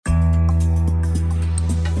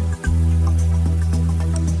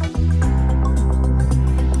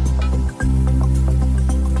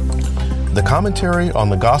The Commentary on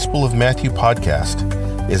the Gospel of Matthew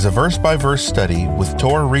podcast is a verse-by-verse study with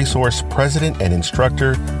Torah Resource President and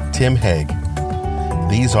Instructor Tim Hegg.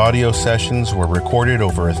 These audio sessions were recorded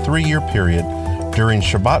over a 3-year period during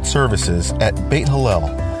Shabbat services at Beit Hillel,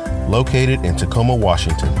 located in Tacoma,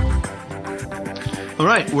 Washington. All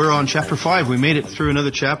right, we're on chapter 5. We made it through another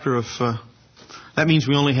chapter of... that means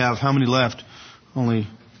we only have how many left? Only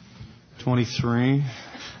 23?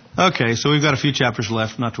 Okay, so we've got a few chapters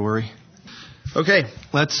left, not to worry. Okay,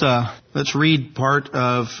 let's read part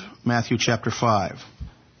of Matthew chapter 5.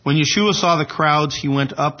 When Yeshua saw the crowds, he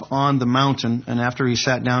went up on the mountain, and after he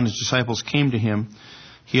sat down, his disciples came to him.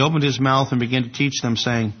 He opened his mouth and began to teach them,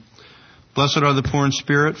 saying, "Blessed are the poor in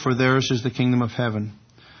spirit, for theirs is the kingdom of heaven.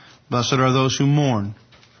 Blessed are those who mourn,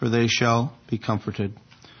 for they shall be comforted.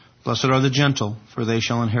 Blessed are the gentle, for they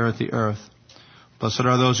shall inherit the earth. Blessed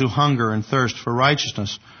are those who hunger and thirst for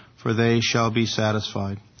righteousness, for they shall be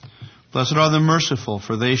satisfied. Blessed are the merciful,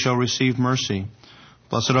 for they shall receive mercy.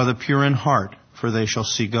 Blessed are the pure in heart, for they shall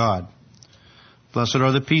see God. Blessed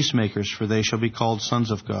are the peacemakers, for they shall be called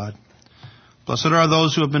sons of God. Blessed are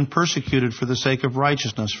those who have been persecuted for the sake of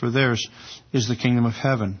righteousness, for theirs is the kingdom of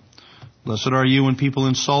heaven. Blessed are you when people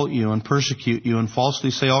insult you and persecute you and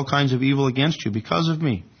falsely say all kinds of evil against you because of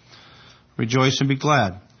me. Rejoice and be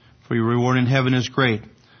glad, for your reward in heaven is great,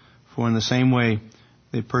 for in the same way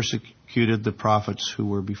they persecuted the prophets who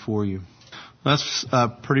were before you." That's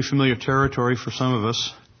pretty familiar territory for some of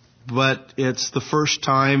us, but it's the first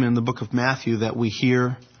time in the book of Matthew that we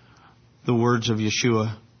hear the words of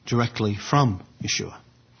Yeshua directly from Yeshua.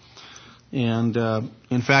 And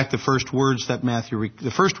in fact, the first word that Matthew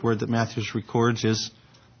records is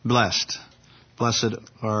blessed. Blessed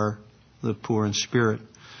are the poor in spirit.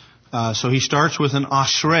 So he starts with an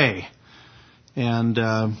ashrei, and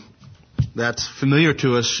that's familiar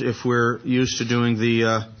to us if we're used to doing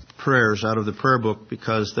the prayers out of the prayer book,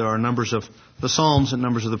 because there are numbers of the Psalms and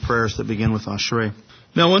numbers of the prayers that begin with ashrei.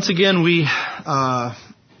 Now, once again, we have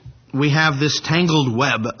this tangled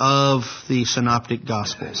web of the synoptic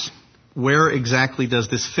gospels. Where exactly does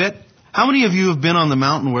this fit? How many of you have been on the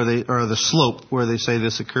mountain or the slope where they say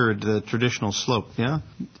this occurred, the traditional slope? Yeah?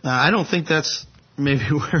 I don't think that's maybe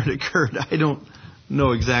where it occurred. I don't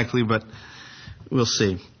know exactly, but we'll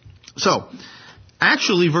see. So,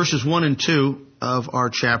 actually, verses 1 and 2 of our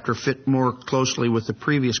chapter fit more closely with the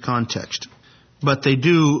previous context, but they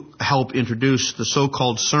do help introduce the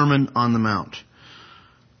so-called Sermon on the Mount.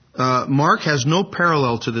 Mark has no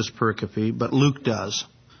parallel to this pericope, but Luke does.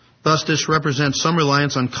 Thus, this represents some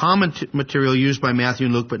reliance on common material used by Matthew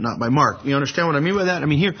and Luke, but not by Mark. You understand what I mean by that? I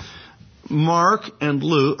mean, here,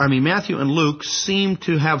 Matthew and Luke seem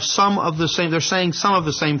to have some of the same, they're saying some of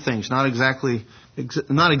the same things, not exact.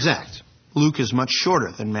 Luke is much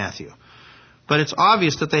shorter than Matthew. But it's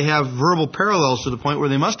obvious that they have verbal parallels to the point where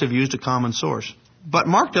they must have used a common source. But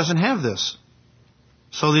Mark doesn't have this.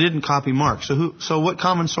 So they didn't copy Mark. So what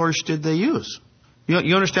common source did they use?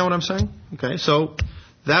 You understand what I'm saying? Okay, so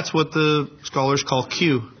that's what the scholars call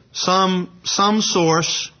Q. Some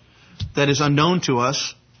source that is unknown to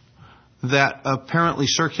us that apparently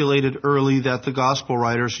circulated early that the gospel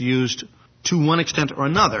writers used to one extent or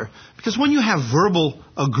another. Because when you have verbal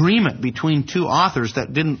agreement between two authors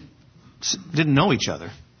that didn't know each other,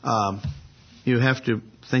 you have to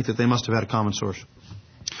think that they must have had a common source.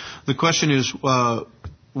 The question is,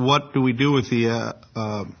 what do we do with the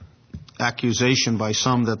accusation by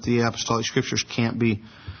some that the apostolic scriptures can't be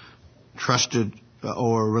trusted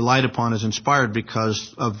or relied upon as inspired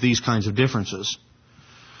because of these kinds of differences?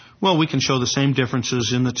 Well, we can show the same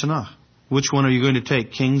differences in the Tanakh. Which one are you going to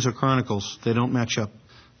take, Kings or Chronicles? They don't match up.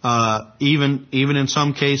 Even in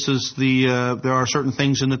some cases, there are certain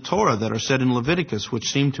things in the Torah that are said in Leviticus which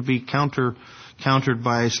seem to be countered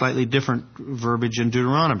by slightly different verbiage in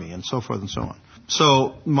Deuteronomy, and so forth and so on.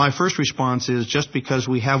 So my first response is, just because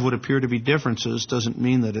we have what appear to be differences doesn't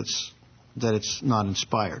mean that it's not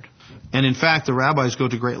inspired. And in fact, the rabbis go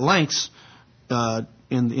to great lengths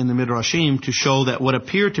in the Midrashim to show that what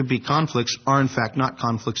appear to be conflicts are in fact not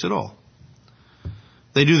conflicts at all.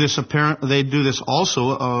 They do this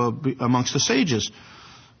also amongst the sages.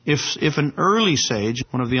 If an early sage,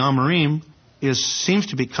 one of the Amorim, seems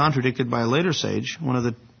to be contradicted by a later sage, one of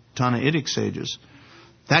the Tannaitic sages,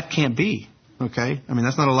 that can't be. Okay? I mean,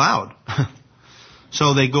 that's not allowed.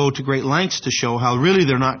 So they go to great lengths to show how really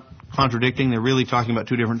they're not contradicting, they're really talking about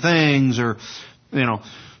two different things, or,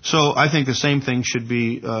 So I think the same thing should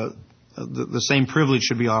be, the same privilege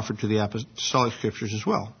should be offered to the apostolic scriptures as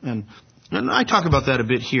well. And I talk about that a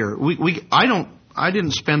bit here. I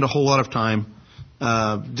didn't spend a whole lot of time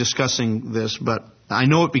discussing this, but I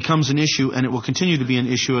know it becomes an issue, and it will continue to be an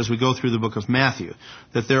issue as we go through the book of Matthew,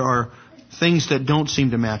 that there are things that don't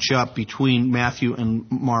seem to match up between Matthew and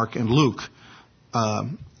Mark and Luke,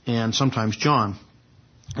 and sometimes John.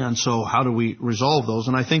 And so how do we resolve those?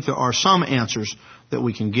 And I think there are some answers that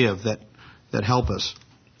we can give that help us.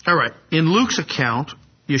 All right. In Luke's account,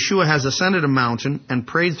 Yeshua has ascended a mountain and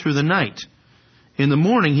prayed through the night. In the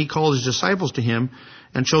morning, he called his disciples to him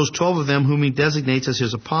and chose 12 of them whom he designates as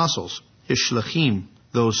his apostles, his shlachim,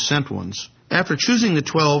 those sent ones. After choosing the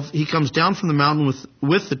 12, he comes down from the mountain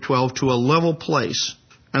with the 12 to a level place.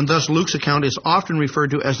 And thus Luke's account is often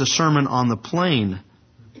referred to as the Sermon on the Plain,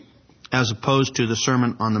 as opposed to the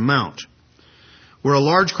Sermon on the Mount, where a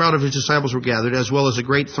large crowd of his disciples were gathered, as well as a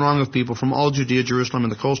great throng of people from all Judea, Jerusalem,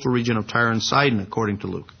 and the coastal region of Tyre and Sidon, according to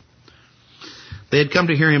Luke. They had come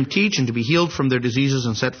to hear him teach and to be healed from their diseases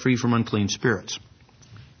and set free from unclean spirits.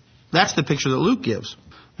 That's the picture that Luke gives.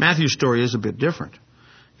 Matthew's story is a bit different.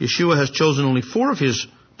 Yeshua has chosen only 4 of his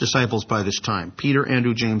disciples by this time, Peter,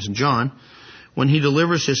 Andrew, James, and John, when he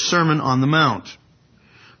delivers his Sermon on the Mount.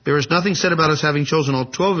 There is nothing said about us having chosen all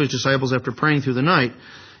 12 of his disciples after praying through the night,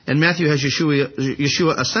 and Matthew has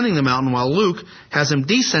Yeshua ascending the mountain, while Luke has him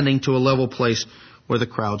descending to a level place where the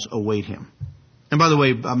crowds await him. And by the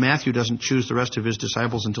way, Matthew doesn't choose the rest of his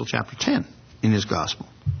disciples until chapter 10 in his gospel.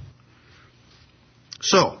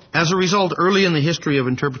 So, as a result, early in the history of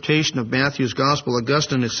interpretation of Matthew's gospel,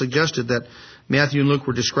 Augustine has suggested that Matthew and Luke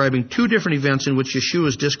were describing 2 different events in which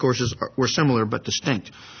Yeshua's discourses were similar but distinct.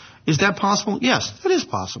 Is that possible? Yes, that is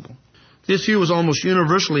possible. This view was almost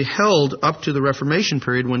universally held up to the Reformation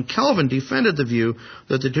period, when Calvin defended the view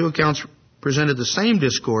that the 2 accounts presented the same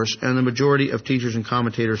discourse, and the majority of teachers and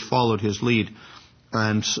commentators followed his lead,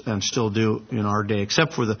 and still do in our day,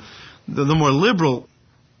 except for the more liberal.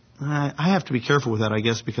 I have to be careful with that, I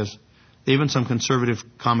guess, because even some conservative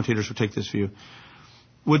commentators who take this view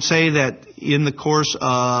would say that in the course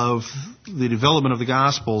of the development of the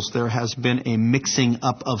Gospels, there has been a mixing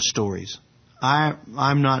up of stories.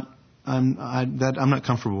 I'm not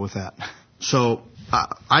comfortable with that. So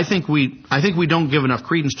I think we don't give enough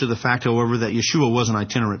credence to the fact, however, that Yeshua was an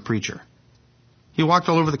itinerant preacher. He walked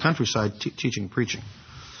all over the countryside teaching, preaching.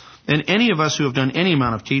 And any of us who have done any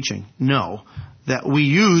amount of teaching know that we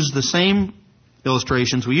use the same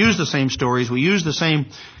illustrations, we use the same stories, we use the same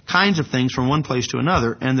kinds of things from one place to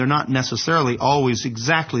another, and they're not necessarily always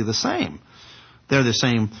exactly the same. They're the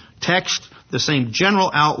same text, the same general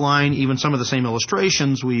outline, even some of the same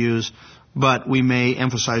illustrations we use, but we may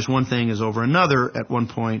emphasize one thing as over another at one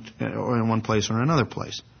point, or in one place or in another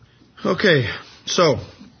place. Okay, so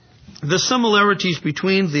the similarities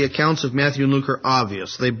between the accounts of Matthew and Luke are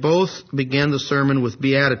obvious. They both began the sermon with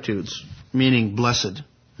Beatitudes, meaning blessed,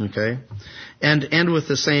 okay? And end with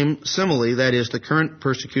the same simile, that is, the current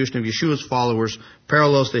persecution of Yeshua's followers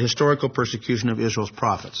parallels the historical persecution of Israel's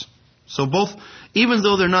prophets. So both, even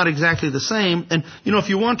though they're not exactly the same, and if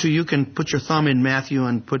you want to, you can put your thumb in Matthew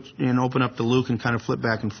and open up to Luke and kind of flip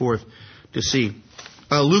back and forth to see.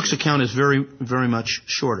 Luke's account is very, very much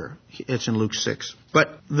shorter. It's in Luke 6.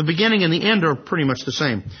 But the beginning and the end are pretty much the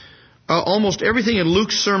same. Almost everything in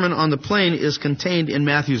Luke's Sermon on the Plain is contained in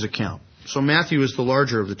Matthew's account. So Matthew is the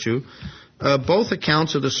larger of the 2. Both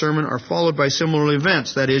accounts of the sermon are followed by similar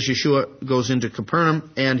events. That is, Yeshua goes into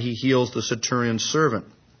Capernaum and he heals the centurion's servant.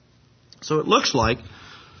 So it looks like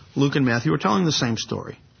Luke and Matthew are telling the same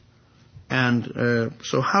story. And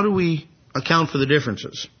so how do we account for the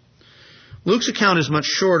differences? Luke's account is much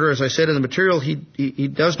shorter, as I said, and the material he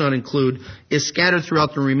does not include is scattered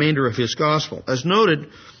throughout the remainder of his gospel. As noted,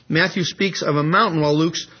 Matthew speaks of a mountain, while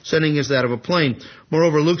Luke's setting is that of a plain.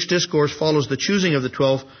 Moreover, Luke's discourse follows the choosing of the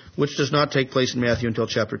 12, which does not take place in Matthew until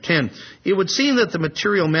chapter 10. It would seem that the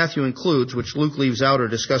material Matthew includes, which Luke leaves out or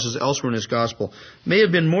discusses elsewhere in his gospel, may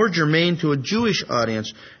have been more germane to a Jewish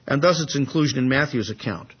audience, and thus its inclusion in Matthew's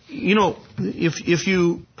account. If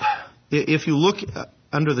you look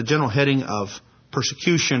under the general heading of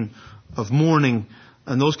persecution, of mourning,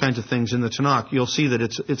 and those kinds of things in the Tanakh, you'll see that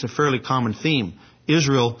it's a fairly common theme.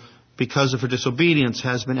 Israel, because of her disobedience,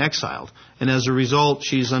 has been exiled. And as a result,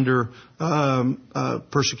 she's under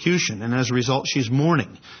persecution. And as a result, she's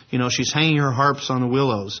mourning. She's hanging her harps on the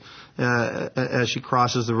willows as she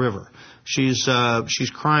crosses the river. She's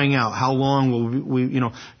crying out, how long will we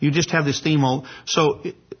you just have this theme all. So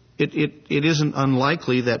it isn't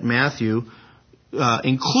unlikely that Matthew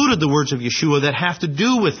included the words of Yeshua that have to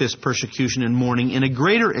do with this persecution and mourning in a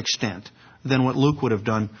greater extent than what Luke would have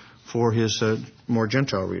done for his more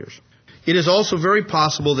Gentile readers. It is also very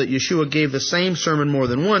possible that Yeshua gave the same sermon more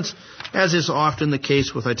than once, as is often the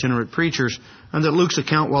case with itinerant preachers, and that Luke's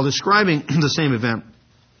account, while describing the same event,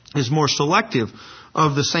 is more selective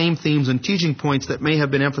of the same themes and teaching points that may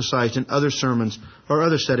have been emphasized in other sermons or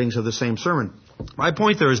other settings of the same sermon. My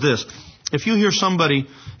point there is this. If you hear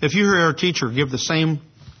a teacher give the same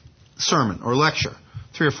sermon or lecture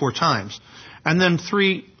 3 or 4 times, and then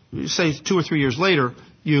 2 or 3 years later,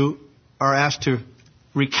 you are asked to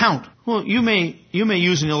recount, well, you may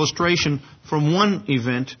use an illustration from one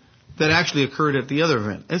event that actually occurred at the other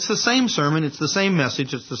event. It's the same sermon, it's the same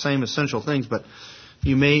message, it's the same essential things, but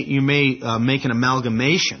you may make an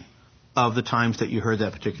amalgamation of the times that you heard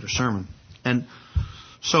that particular sermon. And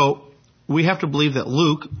so we have to believe that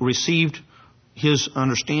Luke received his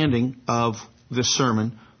understanding of this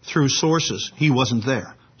sermon through sources. He wasn't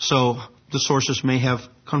there. So the sources may have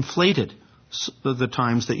conflated the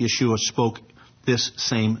times that Yeshua spoke this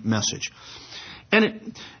same message.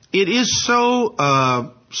 And it is so,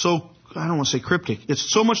 I don't want to say cryptic,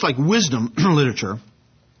 it's so much like wisdom literature.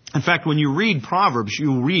 In fact, when you read Proverbs,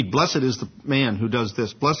 you read, blessed is the man who does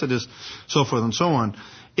this, blessed is so forth and so on.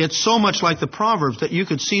 It's so much like the Proverbs that you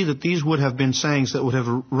could see that these would have been sayings that would have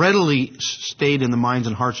readily stayed in the minds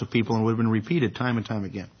and hearts of people and would have been repeated time and time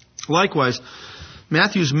again. Likewise,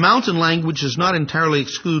 Matthew's mountain language does not entirely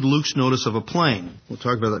exclude Luke's notice of a plain. We'll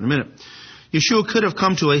talk about that in a minute. Yeshua could have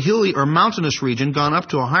come to a hilly or mountainous region, gone up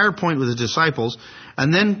to a higher point with his disciples,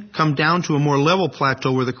 and then come down to a more level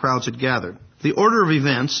plateau where the crowds had gathered. The order of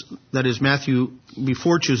events, that is Matthew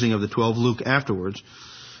before choosing of the 12, Luke afterwards,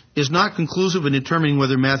 is not conclusive in determining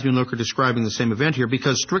whether Matthew and Luke are describing the same event here,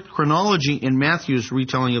 because strict chronology in Matthew's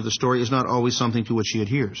retelling of the story is not always something to which he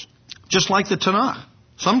adheres. Just like the Tanakh.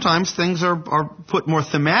 Sometimes things are put more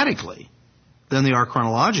thematically than they are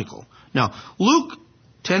chronological. Now, Luke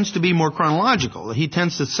tends to be more chronological. He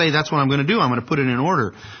tends to say, that's what I'm going to do. I'm going to put it in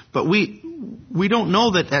order. But we don't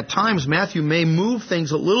know that at times Matthew may move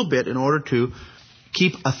things a little bit in order to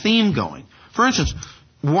keep a theme going. For instance,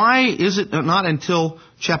 why is it not until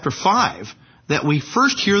chapter 5 that we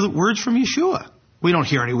first hear the words from Yeshua? We don't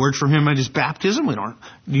hear any words from him at his baptism.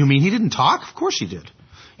 You mean he didn't talk? Of course he did.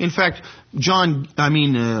 In fact,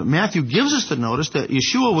 Matthew gives us the notice that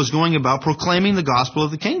Yeshua was going about proclaiming the gospel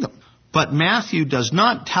of the kingdom. But Matthew does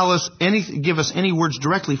not give us any words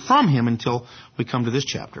directly from him until we come to this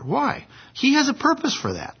chapter. Why? He has a purpose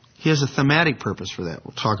for that. He has a thematic purpose for that.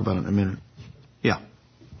 We'll talk about it in a minute. Yeah.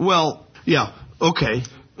 Well, yeah. Okay.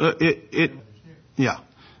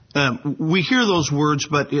 We hear those words,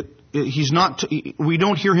 but he's not. We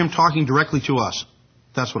don't hear him talking directly to us.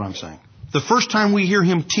 That's what I'm saying. The first time we hear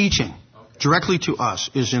him teaching directly to us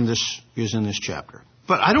is in this chapter.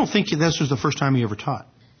 But I don't think this was the first time he ever taught.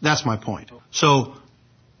 That's my point. So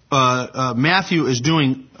Matthew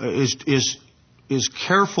is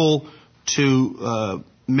careful to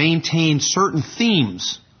maintain certain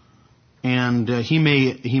themes, and he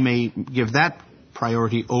may give that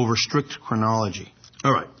priority over strict chronology.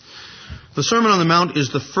 All right. The Sermon on the Mount is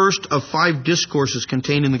the first of 5 discourses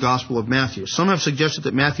contained in the Gospel of Matthew. Some have suggested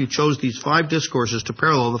that Matthew chose these 5 discourses to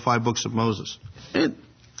parallel the 5 books of Moses.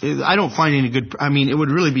 I don't find any good. It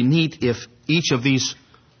would really be neat if each of these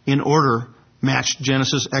in order matched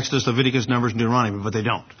Genesis, Exodus, Leviticus, Numbers, and Deuteronomy, but they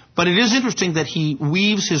don't. But it is interesting that he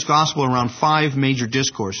weaves his gospel around 5 major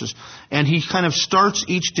discourses, and he kind of starts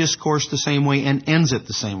each discourse the same way and ends it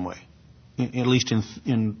the same way, at least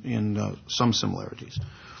in some similarities.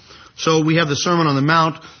 So we have the Sermon on the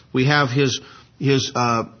Mount. We have his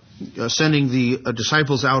sending the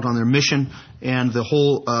disciples out on their mission, and the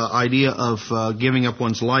whole idea of giving up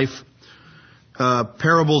one's life.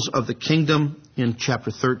 Parables of the kingdom in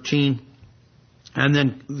chapter 13. And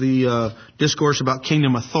then the discourse about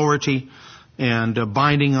kingdom authority and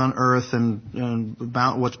binding on earth and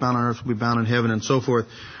what's bound on earth will be bound in heaven and so forth.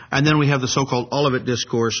 And then we have the so-called Olivet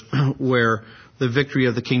Discourse where the victory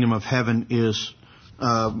of the kingdom of heaven is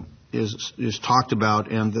talked about,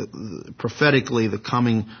 and prophetically the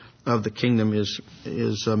coming of the kingdom is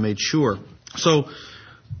made sure. So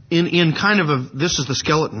in kind of this is the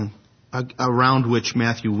skeleton around which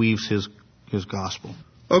Matthew weaves his gospel.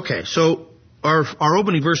 Okay, so our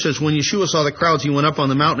opening verse says, when Yeshua saw the crowds, he went up on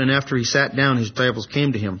the mountain, and after he sat down, his disciples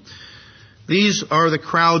came to him. These are the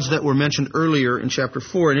crowds that were mentioned earlier in chapter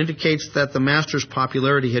 4, and indicates that the Master's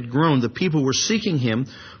popularity had grown. The people were seeking him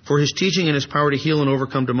for his teaching and his power to heal and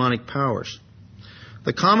overcome demonic powers.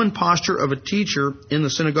 The common posture of a teacher in the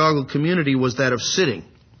synagogal community was that of sitting,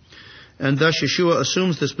 and thus Yeshua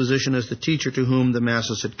assumes this position as the teacher to whom the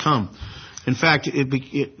masses had come. In fact,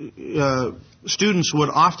 students would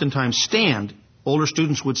oftentimes stand. Older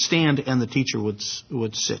students would stand, and the teacher would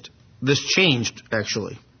sit. This changed,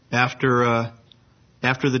 actually. After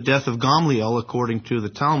the death of Gamliel, according to the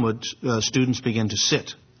Talmud, students began to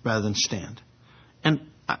sit rather than stand. And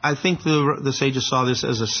I think the sages saw this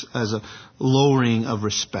as a lowering of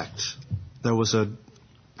respect. There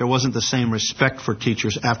wasn't the same respect for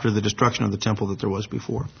teachers after the destruction of the temple that there was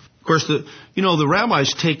before. Of course, the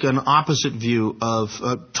rabbis take a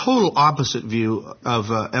total opposite view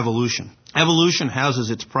of evolution. Evolution has as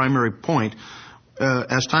its primary point,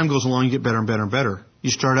 as time goes along, you get better and better and better. You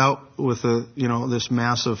start out with this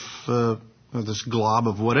massive, this glob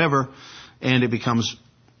of whatever, and it becomes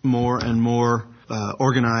more and more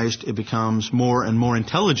organized. It becomes more and more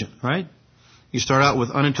intelligent, right? You start out with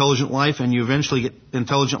unintelligent life, and you eventually get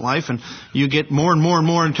intelligent life, and you get more and more and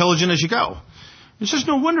more intelligent as you go. It's just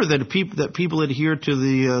no wonder that people adhere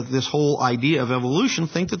to this whole idea of evolution,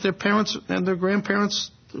 think that their parents and their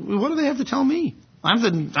grandparents, what do they have to tell me? I'm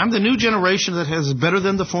the new generation that has better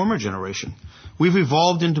than the former generation. We've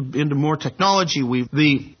evolved into more technology.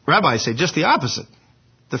 The rabbis say just the opposite.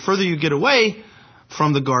 The further you get away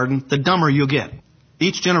from the garden, the dumber you get.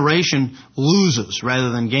 Each generation loses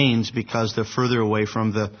rather than gains because they're further away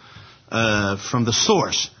from the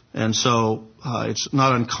source. And so it's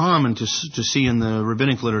not uncommon to see in the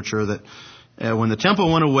rabbinic literature that when the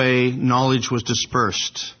temple went away, knowledge was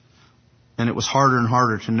dispersed. And it was harder and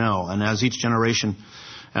harder to know. And as each generation,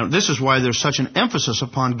 and this is why there's such an emphasis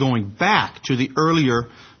upon going back to the earlier,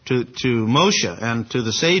 to Moshe and to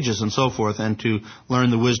the sages and so forth, and to learn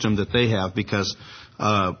the wisdom that they have, because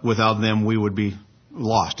without them we would be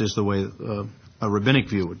lost, is the way a rabbinic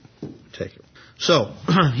view would take it. So,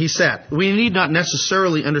 he said, we need not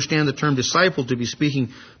necessarily understand the term disciple to be speaking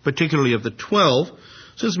particularly of the 12,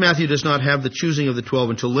 since Matthew does not have the choosing of the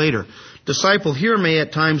 12 until later. Disciple here may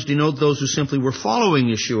at times denote those who simply were following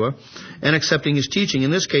Yeshua and accepting his teaching.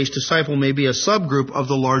 In this case, disciple may be a subgroup of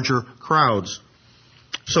the larger crowds.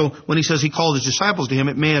 So when he says he called his disciples to him,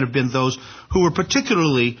 it may have been those who were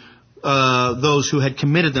particularly those who had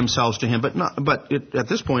committed themselves to him. But at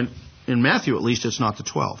this point, in Matthew at least, it's not the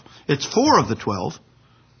 12. It's 4 of the 12,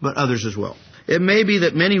 but others as well. It may be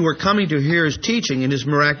that many were coming to hear his teaching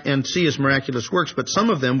and see his miraculous works, but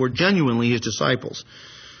some of them were genuinely his disciples.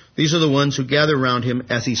 These are the ones who gather around him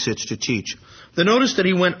as he sits to teach. The notice that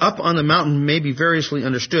he went up on the mountain may be variously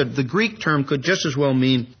understood. The Greek term could just as well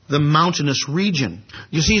mean the mountainous region.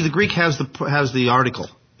 You see, the Greek has the article.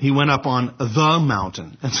 He went up on the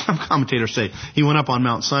mountain. And some commentators say he went up on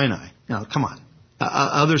Mount Sinai. Now, come on.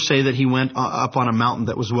 Others say that he went up on a mountain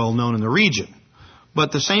that was well known in the region.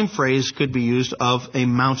 But the same phrase could be used of a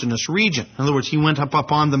mountainous region. In other words, he went up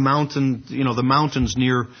on the mountain, the mountains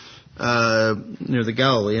near the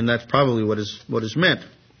Galilee, and that's probably what is meant.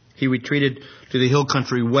 He retreated to the hill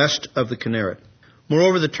country west of the Kinneret.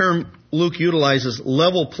 Moreover, the term Luke utilizes,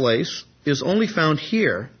 level place, is only found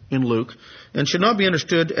here in Luke, and should not be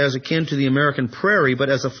understood as akin to the American prairie, but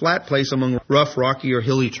as a flat place among rough, rocky, or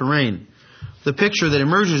hilly terrain. The picture that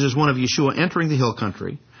emerges is one of Yeshua entering the hill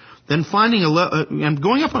country, then finding and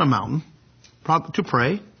going up on a mountain to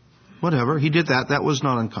pray, whatever. He did that. That was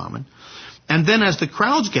not uncommon. And then as the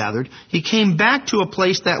crowds gathered, he came back to a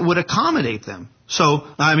place that would accommodate them. So,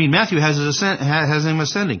 Matthew has him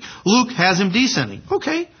ascending. Luke has him descending.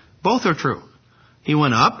 Okay, both are true. He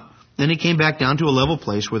went up, then he came back down to a level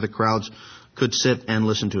place where the crowds could sit and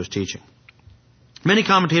listen to his teaching. Many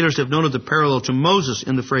commentators have noted the parallel to Moses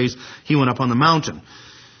in the phrase, he went up on the mountain.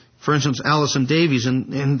 For instance, Allison Davies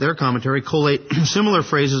in their commentary collate similar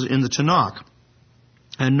phrases in the Tanakh,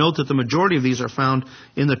 and note that the majority of these are found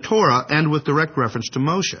in the Torah and with direct reference to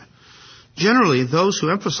Moshe. Generally, those who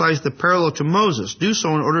emphasize the parallel to Moses do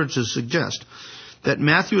so in order to suggest that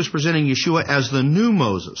Matthew is presenting Yeshua as the new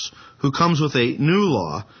Moses, who comes with a new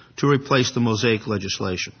law to replace the Mosaic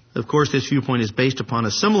legislation. Of course, this viewpoint is based upon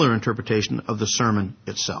a similar interpretation of the sermon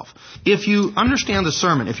itself. If you understand the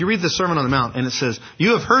sermon, if you read the Sermon on the Mount and it says,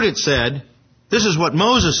 you have heard it said, this is what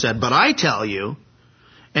Moses said, but I tell you,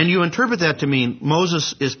 and you interpret that to mean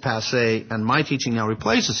Moses is passé and my teaching now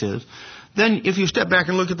replaces his, then if you step back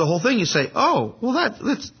and look at the whole thing, you say, oh, well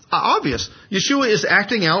that's obvious. Yeshua is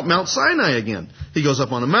acting out Mount Sinai again. He goes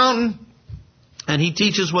up on the mountain, and he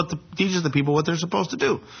teaches the people what they're supposed to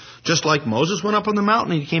do. Just like Moses went up on the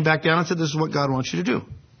mountain, and he came back down and said, this is what God wants you to do.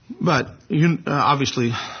 But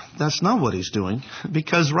obviously, that's not what he's doing,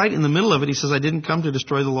 because right in the middle of it, he says, I didn't come to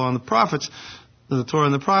destroy the law and the prophets, the Torah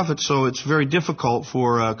and the prophets, so it's very difficult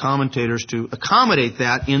for commentators to accommodate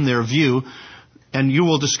that in their view. And you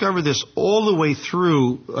will discover this all the way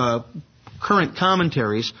through current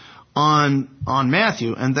commentaries on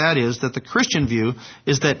Matthew, and that is that the Christian view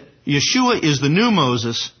is that Yeshua is the new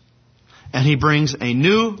Moses, and he brings a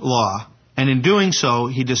new law, and in doing so,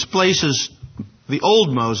 he displaces the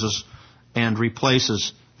old Moses and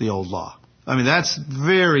replaces the old law. That's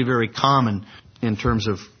very, very common in terms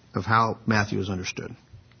of how Matthew is understood.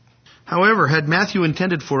 However, had Matthew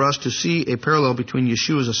intended for us to see a parallel between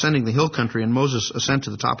Yeshua's ascending the hill country and Moses' ascent to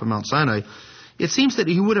the top of Mount Sinai, it seems that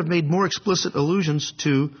he would have made more explicit allusions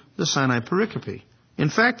to the Sinai pericope. In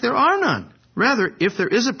fact, there are none. Rather, if there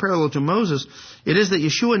is a parallel to Moses, it is that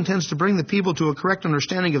Yeshua intends to bring the people to a correct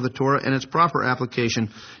understanding of the Torah and its proper application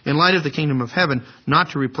in light of the kingdom of heaven, not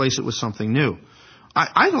to replace it with something new.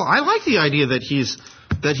 I like the idea that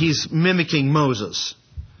he's mimicking Moses.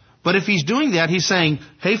 But if he's doing that, he's saying,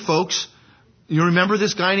 hey folks, you remember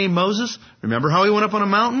this guy named Moses? Remember how he went up on a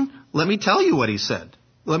mountain? Let me tell you what he said.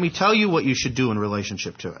 Let me tell you what you should do in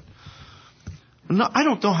relationship to it. No, I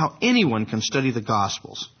don't know how anyone can study the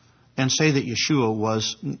Gospels and say that Yeshua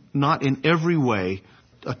was not in every way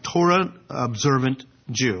a Torah-observant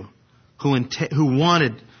Jew who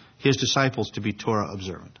wanted his disciples to be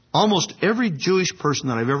Torah-observant. Almost every Jewish person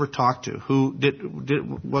that I've ever talked to who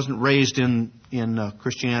wasn't raised in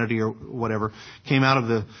Christianity or whatever, came out of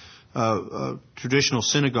the traditional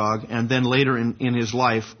synagogue and then later in his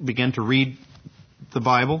life began to read the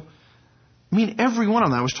Bible. I mean, every one of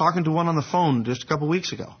them. I was talking to one on the phone just a couple of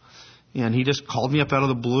weeks ago. And he just called me up out of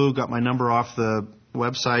the blue, got my number off the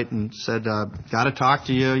website and said, got to talk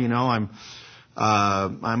to you. You know, I'm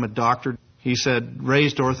a doctor. He said,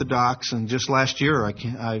 raised Orthodox, and just last year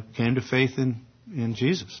I came to faith in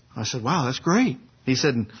Jesus. I said, wow, that's great. He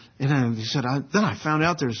said, then I found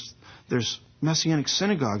out there's Messianic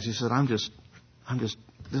synagogues. He said, I'm just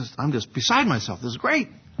beside myself. This is great.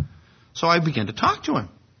 So I began to talk to him.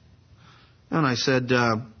 And I said,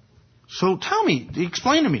 so tell me,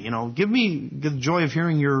 explain to me, give me the joy of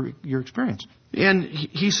hearing your experience. And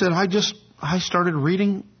he said, I started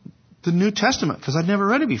reading the New Testament because I'd never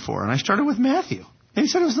read it before. And I started with Matthew. And he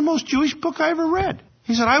said it was the most Jewish book I ever read.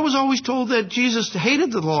 He said, I was always told that Jesus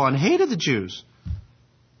hated the law and hated the Jews.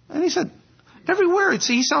 And he said, everywhere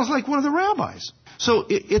he sounds like one of the rabbis. So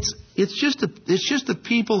it's just the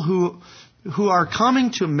people who are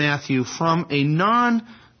coming to Matthew from a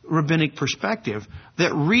non-rabbinic perspective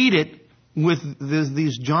that read it with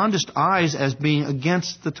these jaundiced eyes as being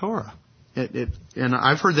against the Torah. And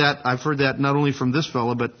I've heard that not only from this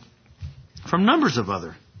fellow, but from numbers of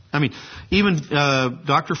other. I mean, even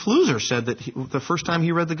Dr. Fluser said that the first time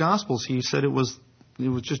he read the Gospels, he said it was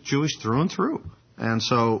just Jewish through and through. And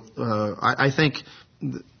so I think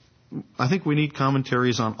we need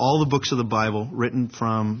commentaries on all the books of the Bible written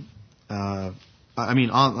from,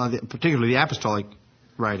 particularly the apostolic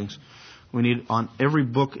writings. We need, on every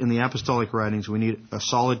book in the apostolic writings, we need a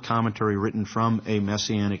solid commentary written from a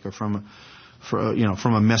messianic or from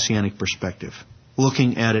a messianic perspective,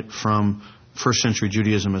 looking at it from first century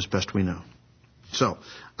Judaism as best we know. So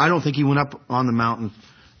I don't think he went up on the mountain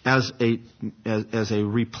as a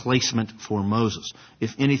replacement for Moses.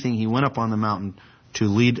 If anything, he went up on the mountain to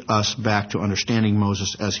lead us back to understanding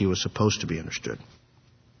Moses as he was supposed to be understood.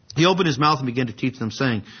 He opened his mouth and began to teach them,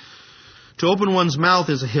 saying, to open one's mouth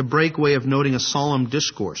is a Hebraic way of noting a solemn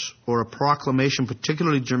discourse or a proclamation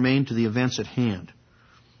particularly germane to the events at hand.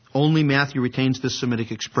 Only Matthew retains this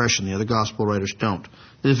Semitic expression. The other gospel writers don't.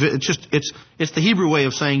 It's the Hebrew way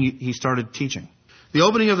of saying he started teaching. The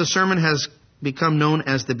opening of the sermon has become known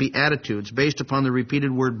as the Beatitudes, based upon the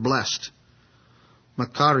repeated word blessed,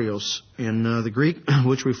 makarios in the Greek,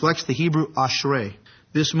 which reflects the Hebrew ashrei.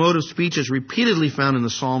 This mode of speech is repeatedly found in the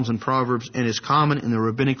Psalms and Proverbs and is common in the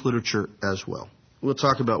rabbinic literature as well. We'll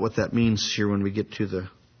talk about what that means here when we get to the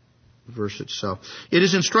verse itself. It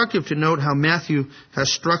is instructive to note how Matthew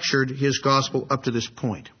has structured his gospel up to this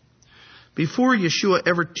point. Before Yeshua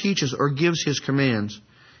ever teaches or gives his commands,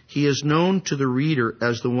 he is known to the reader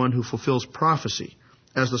as the one who fulfills prophecy,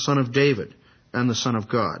 as the son of David and the son of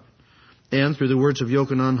God. And through the words of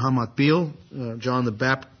Yochanan HaMatbil, John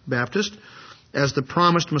the Baptist, as the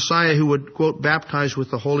promised Messiah who would, quote, baptize with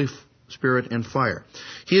the Holy Spirit and fire.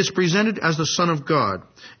 He is presented as the Son of God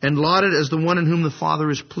and lauded as the one in whom the Father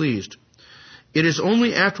is pleased. It is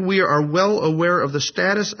only after we are well aware of the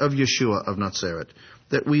status of Yeshua of Nazareth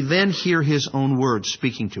that we then hear his own words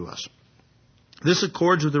speaking to us. This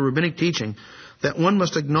accords with the rabbinic teaching that one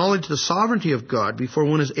must acknowledge the sovereignty of God before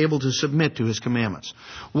one is able to submit to his commandments.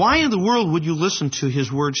 Why in the world would you listen to his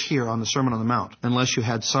words here on the Sermon on the Mount unless you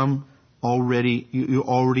had you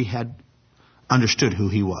already had understood who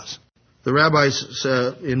he was? The rabbis,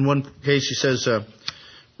 in one case he says,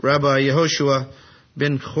 Rabbi Yehoshua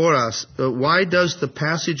ben Choras, why does the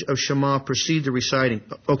passage of Shema precede the reciting?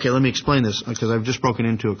 Okay, let me explain this because I've just broken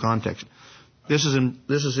into a context. This is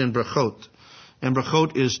in Brachot. And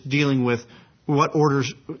Brachot is dealing with what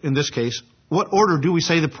orders, in this case, what order do we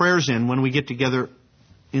say the prayers in when we get together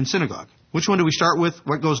in synagogue? Which one do we start with?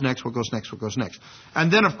 What goes next? What goes next? What goes next?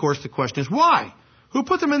 And then, of course, the question is why? Who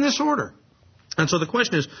put them in this order? And so the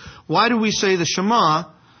question is, why do we say the Shema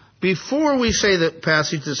before we say the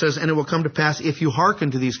passage that says, and it will come to pass if you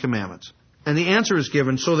hearken to these commandments? And the answer is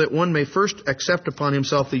given so that one may first accept upon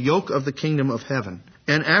himself the yoke of the kingdom of heaven,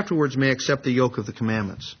 and afterwards may accept the yoke of the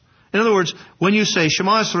commandments. In other words, when you say,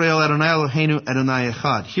 Shema Yisrael Adonai Eloheinu Adonai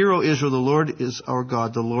Echad, Hear, O Israel, the Lord is our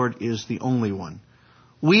God, the Lord is the only one.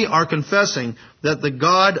 We are confessing that the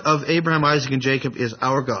God of Abraham, Isaac, and Jacob is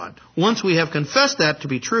our God. Once we have confessed that to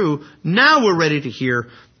be true, now we're ready to hear,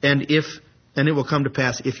 and it will come to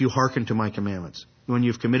pass if you hearken to my commandments. When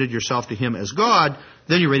you've committed yourself to Him as God,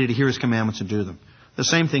 then you're ready to hear His commandments and do them. The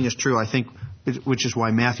same thing is true, I think, which is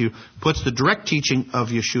why Matthew puts the direct teaching of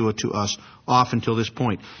Yeshua to us off until this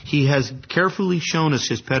point. He has carefully shown us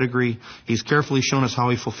His pedigree. He's carefully shown us how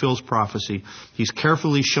He fulfills prophecy. He's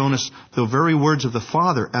carefully shown us the very words of the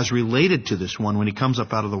Father as related to this one when He comes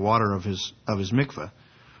up out of the water of his mikveh.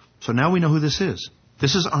 So now we know who this is.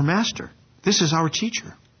 This is our Master. This is our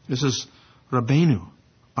teacher. This is Rabbeinu,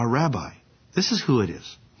 our Rabbi. This is who it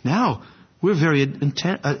is. Now, we're very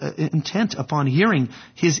intent upon hearing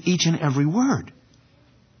His each and every word.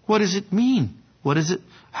 What does it mean? What is it?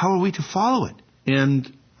 How are we to follow it?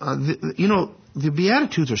 And, the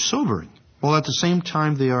Beatitudes are sobering. While at the same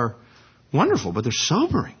time they are wonderful, but they're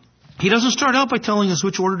sobering. He doesn't start out by telling us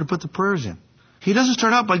which order to put the prayers in. He doesn't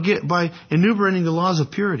start out by enumerating the laws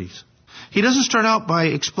of purities. He doesn't start out by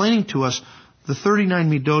explaining to us the 39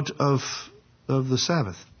 midot of the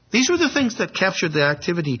Sabbath. These were the things that captured the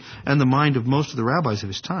activity and the mind of most of the rabbis of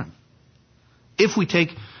his time. If we take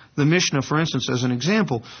the Mishnah, for instance, as an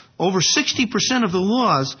example, over 60% of the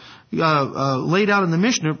laws laid out in the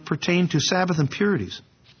Mishnah pertain to Sabbath and purities.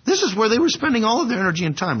 This is where they were spending all of their energy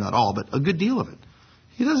and time. Not all, but a good deal of it.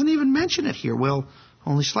 He doesn't even mention it here. Well,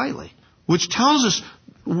 only slightly. Which tells us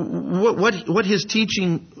what his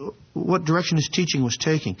teaching, what direction his teaching was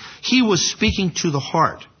taking. He was speaking to the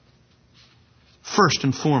heart, first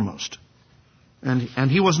and foremost.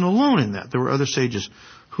 And he wasn't alone in that. There were other sages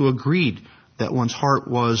who agreed that one's heart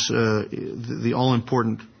was the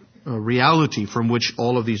all-important reality from which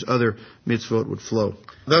all of these other mitzvot would flow.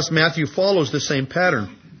 Thus, Matthew follows the same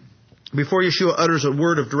pattern. Before Yeshua utters a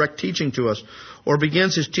word of direct teaching to us, or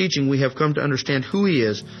begins his teaching, we have come to understand who he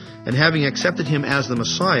is, and having accepted him as the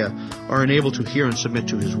Messiah, are enabled to hear and submit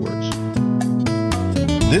to his words.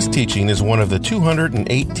 This teaching is one of the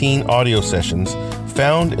 218 audio sessions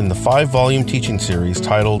found in the 5-volume teaching series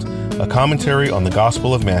titled A Commentary on the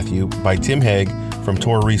Gospel of Matthew by Tim Hegg from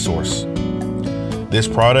Torah Resource. This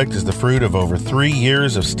product is the fruit of over 3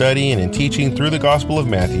 years of studying and teaching through the Gospel of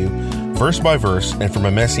Matthew, verse by verse, and from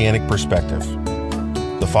a messianic perspective.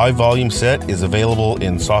 The 5-volume set is available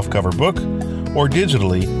in softcover book or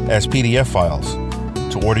digitally as PDF files.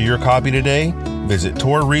 To order your copy today, visit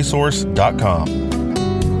TorahResource.com.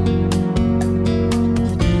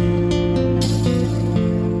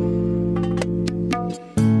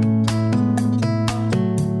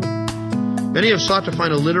 Many have sought to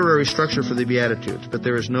find a literary structure for the Beatitudes, but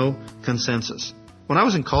there is no consensus. When I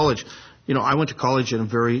was in college, I went to college in a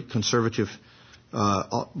very conservative,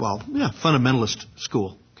 fundamentalist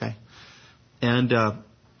school, okay? And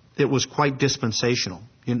it was quite dispensational.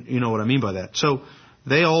 You know what I mean by that. So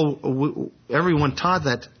everyone taught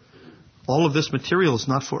that all of this material is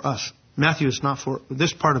not for us.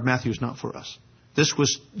 This part of Matthew is not for us. This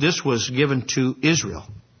was given to Israel.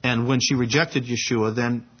 And when she rejected Yeshua,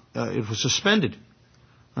 then it was suspended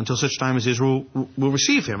until such time as Israel will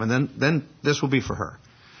receive him. And then this will be for her.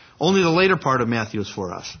 Only the later part of Matthew is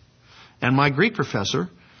for us. And my Greek professor,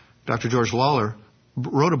 Dr. George Lawler,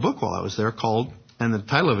 wrote a book while I was there and the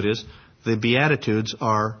title of it is, The Beatitudes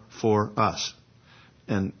Are for Us.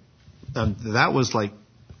 And that was like,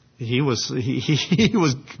 he was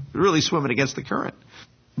really swimming against the current.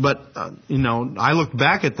 But, I looked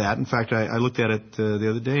back at that. In fact, I looked at it the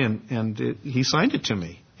other day and he signed it to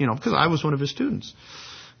me, because I was one of his students.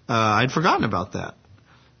 I'd forgotten about that.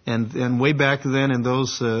 And way back then in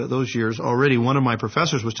those years already, one of my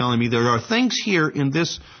professors was telling me there are things here in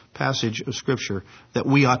this passage of Scripture that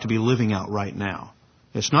we ought to be living out right now.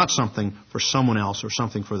 It's not something for someone else or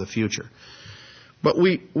something for the future. But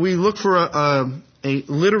we look for a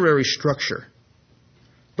literary structure.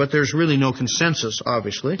 But there's really no consensus,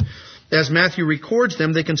 obviously. As Matthew records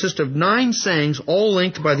them, they consist of 9 sayings, all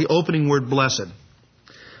linked by the opening word blessed.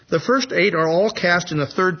 The first 8 are all cast in the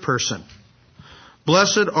third person.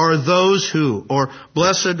 Blessed are those who, or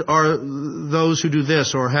blessed are those who do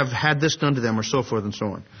this, or have had this done to them, or so forth and so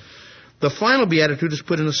on. The final beatitude is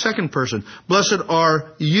put in the second person. Blessed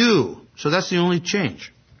are you. So that's the only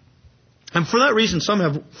change. And for that reason, some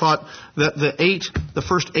have thought that the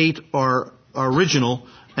first 8 are original,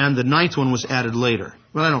 and the 9th one was added later.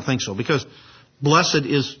 But I don't think so, because blessed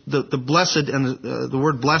is the blessed, and the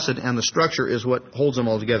word blessed and the structure is what holds them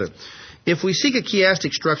all together. If we seek a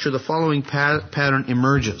chiastic structure, the following pattern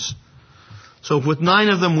emerges. So with 9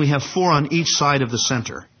 of them, we have 4 on each side of the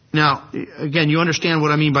center. Now, again, you understand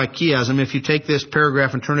what I mean by chiasm. If you take this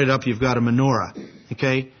paragraph and turn it up, you've got a menorah.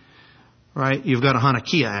 Okay? Right? You've got a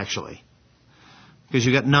Hanukkah, actually. Because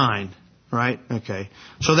you've got 9. Right? Okay.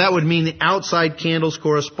 So that would mean the outside candles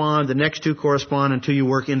correspond, the next 2 correspond until you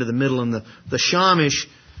work into the middle. And the shamish,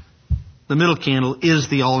 the middle candle, is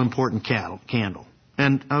the all-important candle.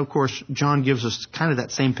 And, of course, John gives us kind of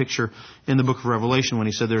that same picture in the book of Revelation when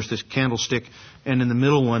he said there's this candlestick, and in the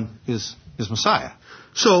middle one is Messiah.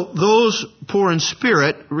 So those poor in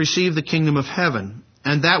spirit receive the kingdom of heaven.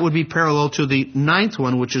 And that would be parallel to the 9th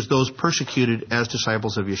one, which is those persecuted as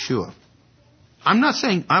disciples of Yeshua. I'm not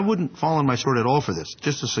saying I wouldn't fall on my sword at all for this,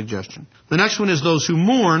 just a suggestion. The next one is those who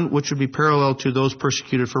mourn, which would be parallel to those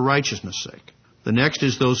persecuted for righteousness' sake. The next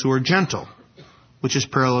is those who are gentle, which is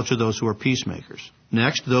parallel to those who are peacemakers.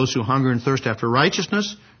 Next, those who hunger and thirst after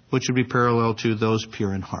righteousness, which would be parallel to those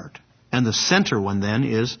pure in heart. And the center one then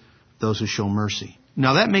is those who show mercy.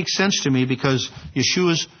 Now that makes sense to me because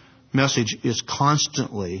Yeshua's message is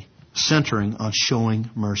constantly centering on showing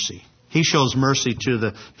mercy. He shows mercy to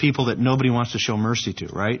the people that nobody wants to show mercy to,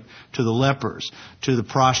 right? To the lepers, to the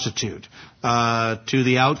prostitute, to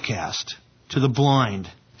the outcast, to the blind,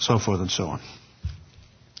 so forth and so on.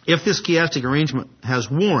 If this chiastic arrangement has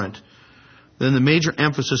warrant, then the major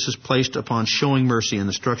emphasis is placed upon showing mercy, and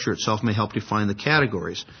the structure itself may help define the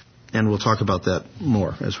categories. And we'll talk about that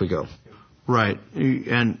more as we go. Right.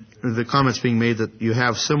 And the comment's being made that you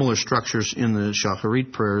have similar structures in the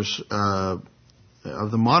Shacharit prayers of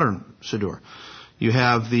the modern Siddur. You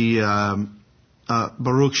have the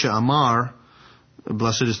Baruch She'amar,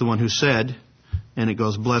 blessed is the one who said, and it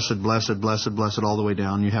goes blessed, blessed, blessed, blessed all the way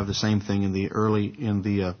down. You have the same thing in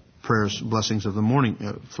the prayers, blessings of the morning,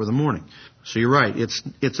 for the morning. So you're right.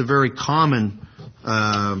 It's a very common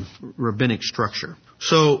rabbinic structure.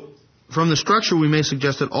 So from the structure, we may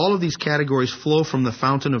suggest that all of these categories flow from the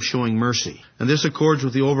fountain of showing mercy. And this accords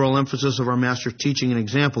with the overall emphasis of our Master's teaching and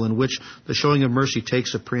example, in which the showing of mercy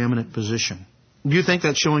takes a preeminent position. Do you think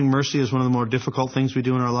that showing mercy is one of the more difficult things we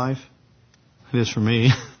do in our life? It is for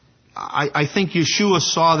me. I think Yeshua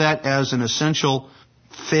saw that as an essential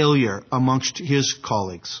failure amongst his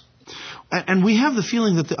colleagues. And we have the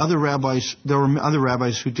feeling that there were other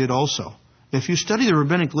rabbis who did also. If you study the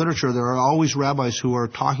rabbinic literature, there are always rabbis who are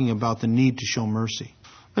talking about the need to show mercy.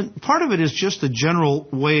 But part of it is just the general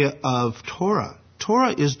way of Torah.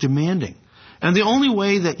 Torah is demanding. And the only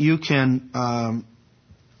way that you can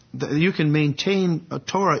maintain a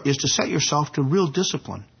Torah is to set yourself to real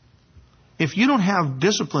discipline. If you don't have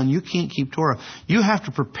discipline, you can't keep Torah. You have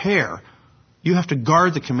to prepare. You have to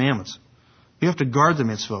guard the commandments. You have to guard the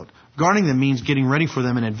mitzvot. Guarding them means getting ready for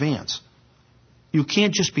them in advance. You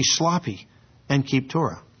can't just be sloppy and keep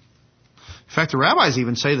Torah. In fact, the rabbis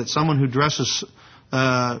even say that someone who dresses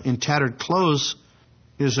in tattered clothes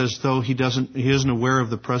is as though he isn't aware of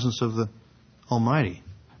the presence of the Almighty.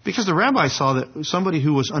 Because the rabbis saw that somebody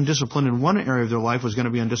who was undisciplined in one area of their life was going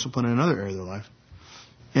to be undisciplined in another area of their life.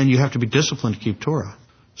 And you have to be disciplined to keep Torah.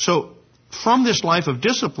 So from this life of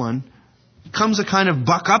discipline comes a kind of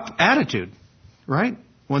buck up attitude, right?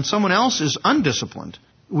 When someone else is undisciplined,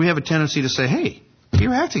 we have a tendency to say, hey, get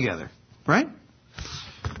your act together, right?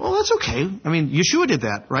 Well, that's okay. I mean, Yeshua did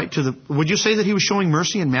that, right? Would you say that he was showing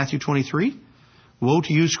mercy in Matthew 23? Woe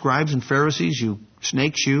to you, scribes and Pharisees, you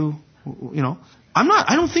snakes, you know.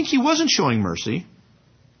 I don't think he wasn't showing mercy.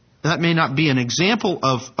 That may not be an example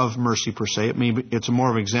of mercy per se. It's more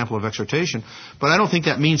of an example of exhortation. But I don't think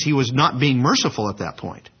that means he was not being merciful at that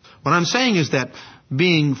point. What I'm saying is that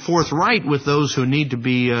being forthright with those who need to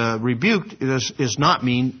be rebuked does not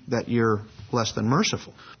mean that you're less than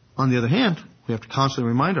merciful. On the other hand, we have to constantly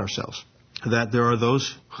remind ourselves that there are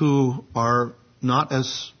those who are not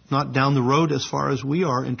down the road as far as we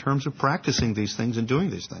are in terms of practicing these things and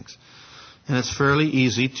doing these things. And it's fairly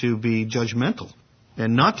easy to be judgmental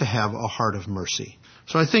and not to have a heart of mercy.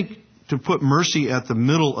 So I think to put mercy at the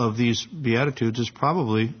middle of these Beatitudes is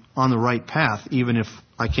probably on the right path, even if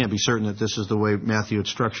I can't be certain that this is the way Matthew had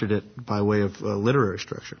structured it by way of literary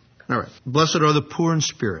structure. All right. Blessed are the poor in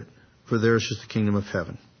spirit, for theirs is the kingdom of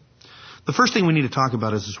heaven. The first thing we need to talk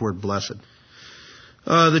about is this word blessed.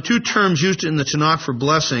 The two terms used in the Tanakh for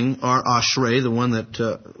blessing are Ashrei, the one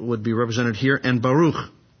that would be represented here, and Baruch.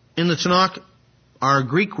 In the Tanakh, our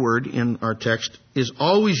Greek word in our text is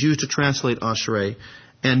always used to translate Ashrei,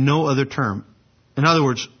 and no other term. In other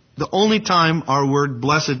words, the only time our word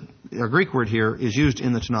blessed, our Greek word here, is used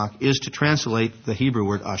in the Tanakh is to translate the Hebrew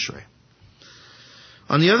word ashrei.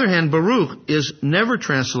 On the other hand, Baruch is never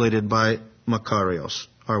translated by makarios,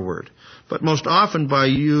 our word, but most often by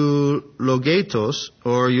eulogetos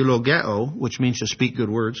or eulogeo, which means to speak good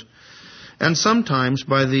words, and sometimes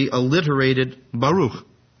by the alliterated Baruch.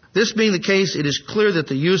 This being the case, it is clear that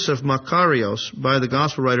the use of makarios by the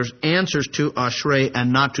gospel writers answers to ashrei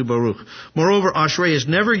and not to Baruch. Moreover, ashrei is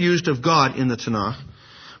never used of God in the Tanakh,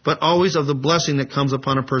 but always of the blessing that comes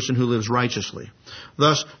upon a person who lives righteously.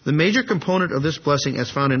 Thus, the major component of this blessing, as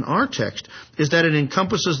found in our text, is that it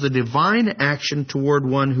encompasses the divine action toward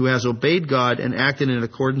one who has obeyed God and acted in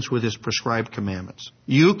accordance with His prescribed commandments.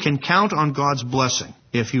 You can count on God's blessing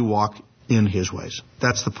if you walk in His ways.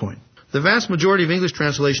 That's the point. The vast majority of English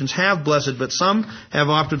translations have blessed, but some have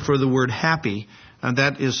opted for the word happy, and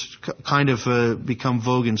that is kind of become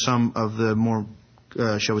vogue in some of the more,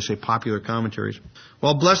 shall we say, popular commentaries.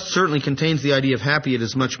 While blessed certainly contains the idea of happy, it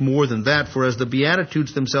is much more than that, for as the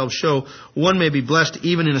Beatitudes themselves show, one may be blessed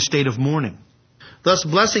even in a state of mourning. Thus,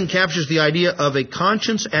 blessing captures the idea of a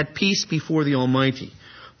conscience at peace before the Almighty,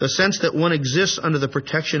 the sense that one exists under the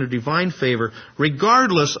protection of divine favor,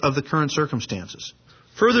 regardless of the current circumstances.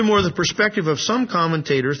 Furthermore, the perspective of some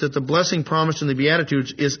commentators that the blessing promised in the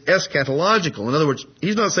Beatitudes is eschatological. In other words,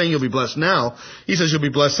 he's not saying you'll be blessed now. He says you'll be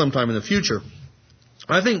blessed sometime in the future.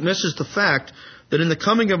 I think misses the fact that in the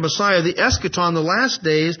coming of Messiah, the eschaton, the last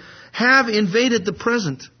days, have invaded the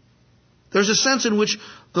present. There's a sense in which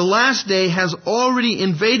the last day has already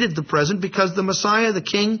invaded the present because the Messiah, the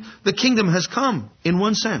King, the kingdom has come, in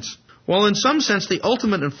one sense. While in some sense the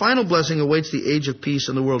ultimate and final blessing awaits the age of peace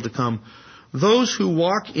in the world to come, those who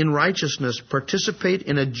walk in righteousness participate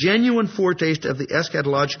in a genuine foretaste of the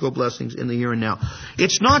eschatological blessings in the here and now.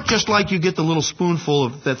 It's not just like you get the little spoonful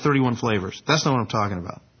of that 31 flavors. That's not what I'm talking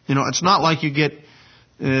about. You know, it's not like you get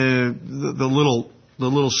the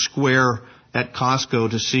little square at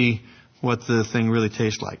Costco to see what the thing really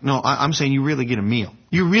tastes like. No, I'm saying you really get a meal.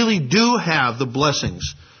 You really do have the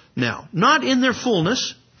blessings now. Not in their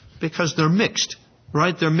fullness, because they're mixed,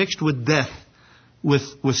 right? They're mixed with death, with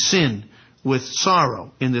sin, with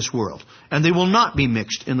sorrow in this world. And they will not be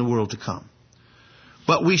mixed in the world to come.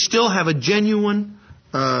 But we still have a genuine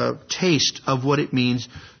taste of what it means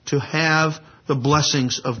to have the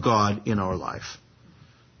blessings of God in our life.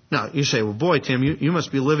 Now, you say, well, boy, Tim, you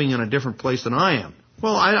must be living in a different place than I am.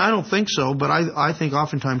 Well, I don't think so, but I think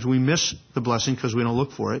oftentimes we miss the blessing because we don't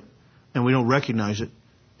look for it and we don't recognize it.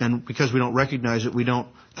 And because we don't recognize it, we don't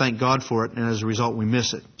thank God for it, and as a result, we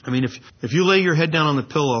miss it. I mean, if you lay your head down on the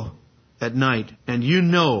pillow at night and you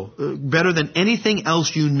know, better than anything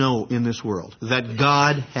else you know in this world, that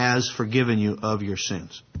God has forgiven you of your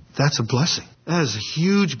sins, that's a blessing. That is a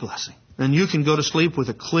huge blessing. And you can go to sleep with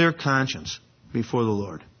a clear conscience before the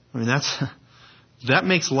Lord. I mean, that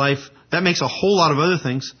makes a whole lot of other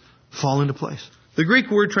things fall into place. The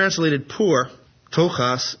Greek word translated poor,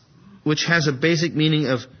 tochas, which has a basic meaning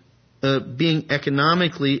of being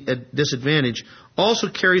economically at disadvantage, also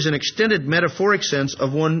carries an extended metaphoric sense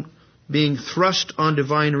of one being thrust on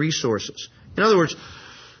divine resources. In other words,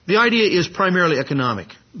 the idea is primarily economic.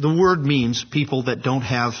 The word means people that don't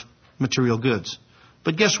have material goods.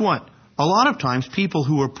 But guess what? A lot of times people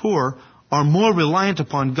who are poor are more reliant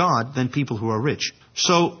upon God than people who are rich.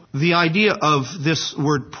 So the idea of this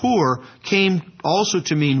word poor came also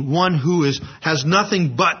to mean one who has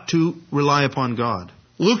nothing but to rely upon God.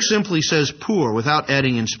 Luke simply says poor without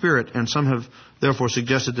adding in spirit, and some have therefore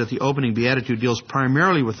suggested that the opening beatitude deals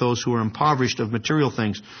primarily with those who are impoverished of material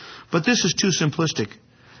things. But this is too simplistic.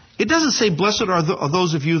 It doesn't say, blessed are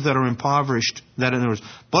those of you that are impoverished. That, in other words,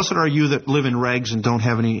 blessed are you that live in rags and don't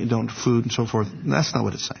have food and so forth. That's not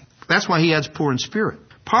what it's saying. That's why he adds poor in spirit.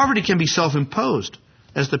 Poverty can be self-imposed,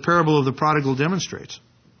 as the parable of the prodigal demonstrates.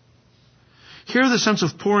 Here the sense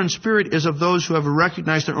of poor in spirit is of those who have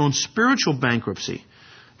recognized their own spiritual bankruptcy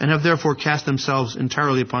and have therefore cast themselves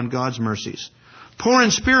entirely upon God's mercies. Poor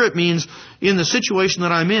in spirit means in the situation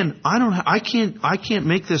that I'm in, I can't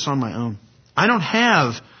make this on my own. I don't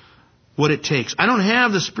have what it takes. I don't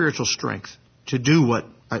have the spiritual strength to do what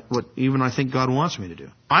even I think God wants me to do.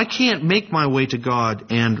 I can't make my way to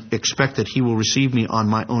God and expect that He will receive me on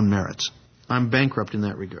my own merits. I'm bankrupt in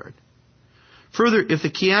that regard. Further, if the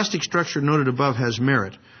chiastic structure noted above has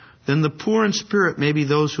merit, then the poor in spirit may be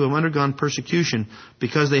those who have undergone persecution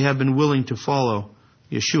because they have been willing to follow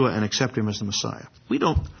Yeshua and accept Him as the Messiah. We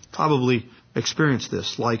don't probably experience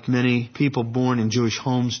this like many people born in Jewish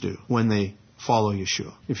homes do when they follow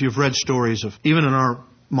Yeshua. If you've read stories of, even in our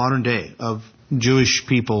modern day of Jewish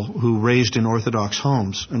people who raised in Orthodox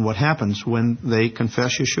homes and what happens when they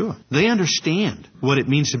confess Yeshua. They understand what it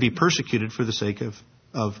means to be persecuted for the sake of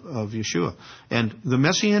Yeshua. And the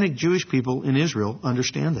Messianic Jewish people in Israel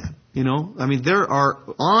understand that.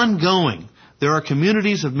 There are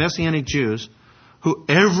communities of Messianic Jews who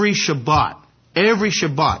every Shabbat,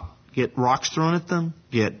 get rocks thrown at them,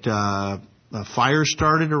 get fire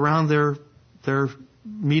started around their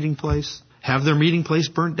meeting place, have their meeting place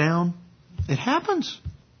burnt down. It happens.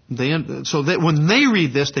 So that when they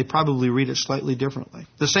read this, they probably read it slightly differently.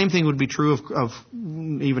 The same thing would be true of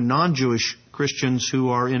even non-Jewish Christians who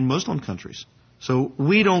are in Muslim countries. So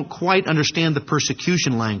we don't quite understand the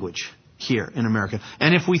persecution language here in America.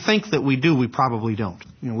 And if we think that we do, we probably don't.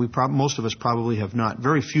 Most of us probably have not.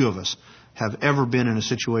 Very few of us have ever been in a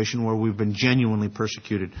situation where we've been genuinely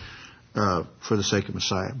persecuted for the sake of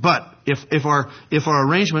Messiah. But if our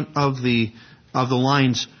arrangement of the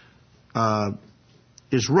lines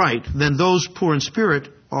is right, then those poor in spirit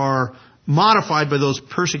are modified by those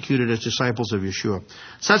persecuted as disciples of Yeshua.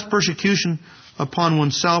 Such persecution upon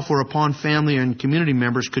oneself or upon family and community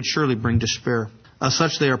members could surely bring despair. As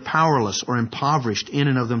such, they are powerless or impoverished in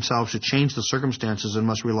and of themselves to change the circumstances and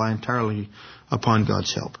must rely entirely upon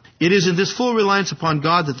God's help. It is in this full reliance upon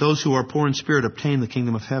God that those who are poor in spirit obtain the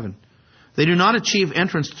kingdom of heaven. They do not achieve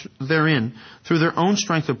entrance therein through their own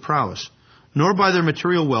strength of prowess, nor by their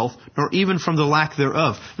material wealth, nor even from the lack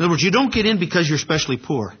thereof. In other words, you don't get in because you're especially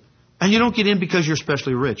poor. And you don't get in because you're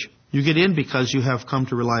especially rich. You get in because you have come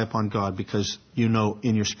to rely upon God, because you know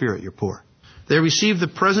in your spirit you're poor. They receive the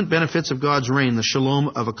present benefits of God's reign, the shalom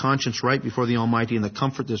of a conscience right before the Almighty, and the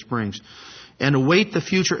comfort this brings, and await the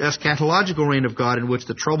future eschatological reign of God in which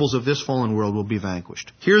the troubles of this fallen world will be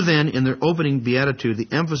vanquished. Here then, in their opening beatitude, the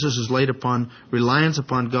emphasis is laid upon reliance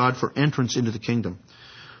upon God for entrance into the kingdom.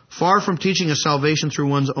 Far from teaching a salvation through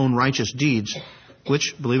one's own righteous deeds,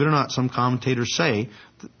 which, believe it or not, some commentators say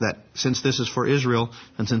that since this is for Israel,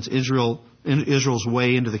 and since Israel's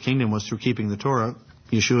way into the kingdom was through keeping the Torah,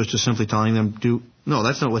 Yeshua is just simply telling them, no,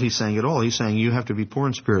 that's not what he's saying at all. He's saying you have to be poor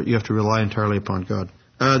in spirit. You have to rely entirely upon God.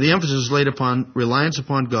 The emphasis is laid upon reliance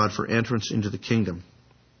upon God for entrance into the kingdom.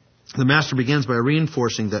 The Master begins by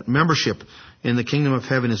reinforcing that membership in the kingdom of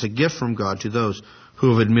heaven is a gift from God to those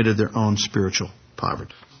who have admitted their own spiritual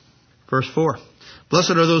poverty. Verse 4,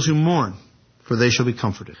 blessed are those who mourn, for they shall be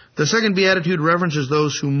comforted. The second beatitude reverences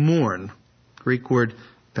those who mourn, Greek word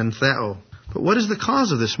pentheo. But what is the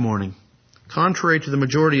cause of this mourning? Contrary to the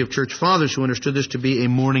majority of church fathers who understood this to be a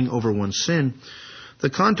mourning over one's sin, the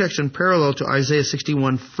context and parallel to Isaiah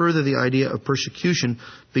 61 further the idea of persecution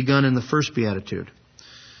begun in the first beatitude.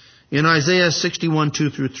 In Isaiah 61,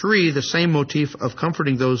 2-3, the same motif of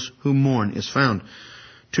comforting those who mourn is found.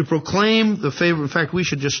 To proclaim the favor, in fact, we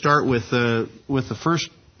should just start with the first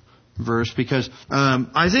verse, because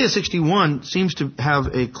Isaiah 61 seems to have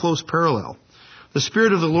a close parallel. The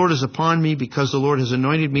Spirit of the Lord is upon me, because the Lord has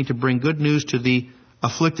anointed me to bring good news to the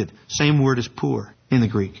afflicted. Same word as poor in the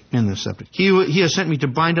Greek, in the Septuagint. He has sent me to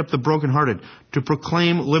bind up the brokenhearted, to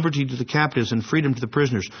proclaim liberty to the captives and freedom to the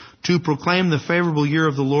prisoners, to proclaim the favorable year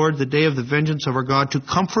of the Lord, the day of the vengeance of our God, to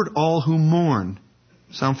comfort all who mourn.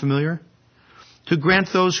 Sound familiar? To grant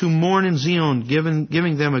those who mourn in Zion,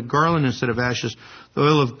 giving them a garland instead of ashes, the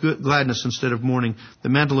oil of gladness instead of mourning, the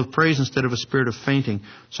mantle of praise instead of a spirit of fainting.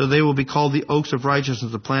 So they will be called the oaks of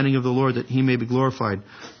righteousness, the planting of the Lord, that he may be glorified.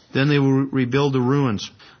 Then they will rebuild the ruins.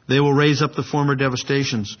 They will raise up the former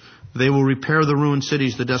devastations. They will repair the ruined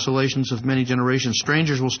cities, the desolations of many generations.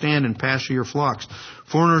 Strangers will stand and pasture your flocks.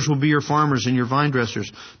 Foreigners will be your farmers and your vine dressers.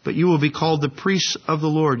 But you will be called the priests of the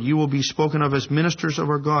Lord. You will be spoken of as ministers of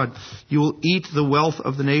our God. You will eat the wealth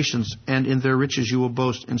of the nations, and in their riches you will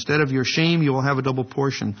boast. Instead of your shame, you will have a double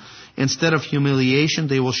portion. Instead of humiliation,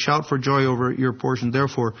 they will shout for joy over your portion.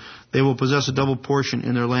 Therefore, they will possess a double portion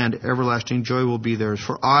in their land. Everlasting joy will be theirs.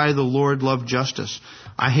 For I, the Lord, love justice.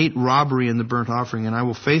 I hate robbery and the burnt offering, and I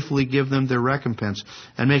will faithfully give them their recompense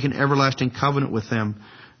and make an everlasting covenant with them.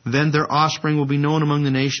 Then their offspring will be known among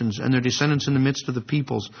the nations, and their descendants in the midst of the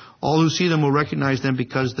peoples. All who see them will recognize them,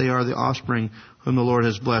 because they are the offspring whom the Lord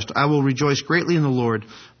has blessed. I will rejoice greatly in the Lord.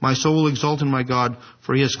 My soul will exult in my God,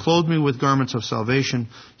 for he has clothed me with garments of salvation.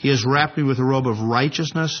 He has wrapped me with a robe of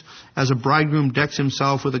righteousness. As a bridegroom decks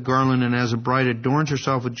himself with a garland, and as a bride adorns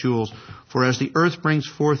herself with jewels. For as the earth brings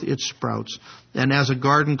forth its sprouts, and as a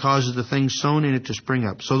garden causes the things sown in it to spring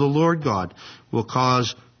up, so the Lord God will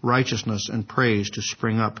cause righteousness and praise to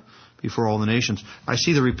spring up before all the nations. I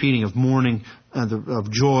see the repeating of mourning, of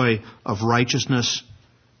joy, of righteousness,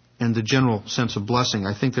 and the general sense of blessing.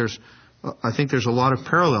 I think there's a lot of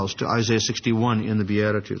parallels to Isaiah 61 in the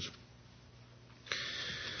Beatitudes.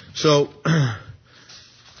 So,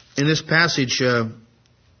 in this passage,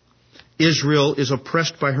 Israel is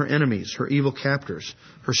oppressed by her enemies, her evil captors.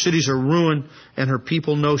 Her cities are ruined, and her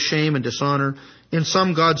people know shame and dishonor. In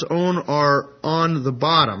some, God's own are on the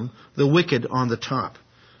bottom, the wicked on the top.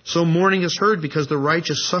 So mourning is heard because the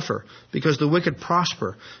righteous suffer, because the wicked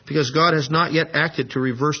prosper, because God has not yet acted to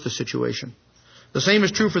reverse the situation. The same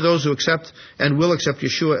is true for those who accept and will accept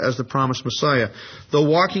Yeshua as the promised Messiah. Though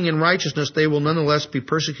walking in righteousness, they will nonetheless be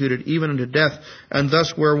persecuted even unto death, and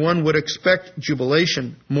thus where one would expect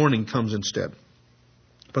jubilation, mourning comes instead.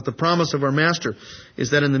 But the promise of our Master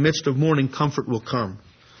is that in the midst of mourning, comfort will come.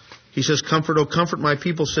 He says, "Comfort, O comfort my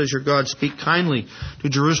people, says your God. Speak kindly to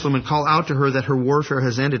Jerusalem and call out to her that her warfare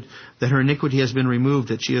has ended, that her iniquity has been removed,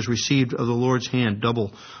 that she has received of the Lord's hand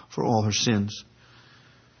double for all her sins."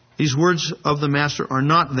 These words of the Master are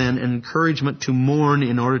not then an encouragement to mourn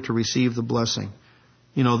in order to receive the blessing.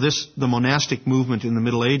 You know, the monastic movement in the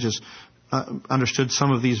Middle Ages understood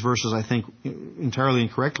some of these verses, I think, entirely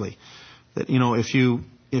incorrectly. That, you know, if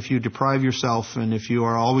you deprive yourself and if you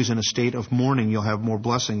are always in a state of mourning, you'll have more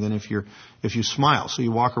blessing than if you smile. So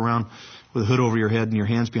you walk around with a hood over your head and your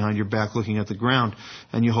hands behind your back looking at the ground,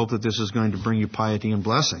 and you hope that this is going to bring you piety and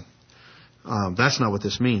blessing. That's not what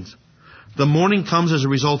this means. The mourning comes as a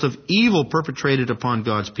result of evil perpetrated upon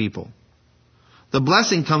God's people. The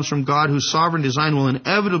blessing comes from God, whose sovereign design will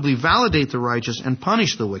inevitably validate the righteous and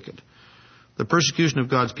punish the wicked. The persecution of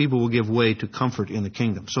God's people will give way to comfort in the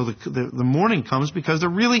kingdom. So the mourning comes because there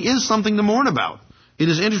really is something to mourn about. It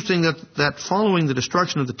is interesting that following the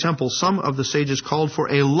destruction of the temple, some of the sages called for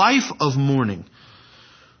a life of mourning,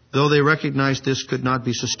 though they recognized this could not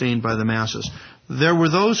be sustained by the masses. There were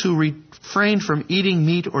those who refrained from eating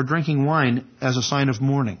meat or drinking wine as a sign of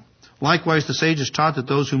mourning. Likewise, the sages taught that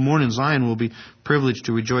those who mourn in Zion will be privileged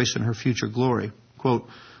to rejoice in her future glory. Quote,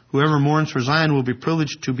 "Whoever mourns for Zion will be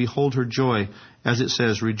privileged to behold her joy, as it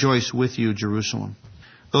says, 'Rejoice with you, Jerusalem.'"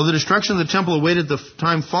 Though the destruction of the temple awaited the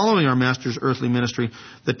time following our Master's earthly ministry,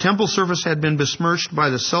 the temple service had been besmirched by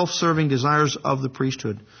the self-serving desires of the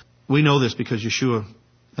priesthood. We know this because Yeshua,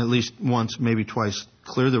 at least once, maybe twice,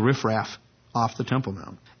 cleared the riffraff off the Temple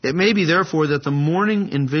Mount. It may be, therefore, that the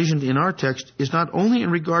mourning envisioned in our text is not only in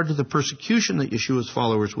regard to the persecution that Yeshua's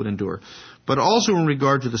followers would endure, but also in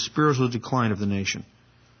regard to the spiritual decline of the nation.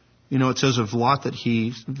 You know, it says of Lot that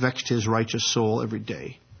he vexed his righteous soul every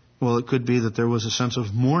day. Well, it could be that there was a sense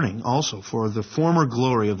of mourning also for the former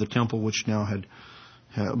glory of the temple, which now had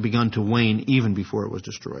begun to wane even before it was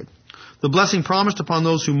destroyed. The blessing promised upon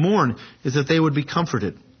those who mourn is that they would be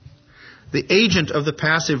comforted. The agent of the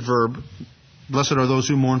passive verb, "Blessed are those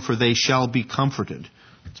who mourn, for they shall be comforted."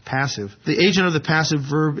 It's passive. The agent of the passive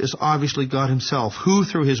verb is obviously God himself, who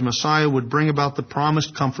through his Messiah would bring about the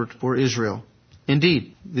promised comfort for Israel.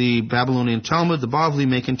 Indeed, the Babylonian Talmud, the Bavli,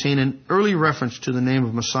 may contain an early reference to the name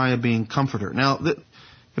of Messiah being Comforter. Now, you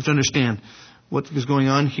have to understand, what is going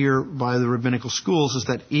on here by the rabbinical schools is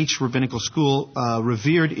that each rabbinical school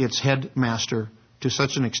revered its headmaster to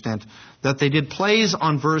such an extent that they did plays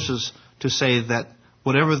on verses to say that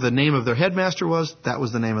whatever the name of their headmaster was, that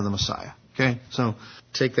was the name of the Messiah. Okay? So,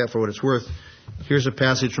 take that for what it's worth. Here's a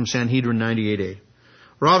passage from Sanhedrin 98a.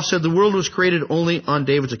 Rav said the world was created only on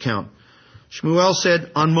David's account. Shmuel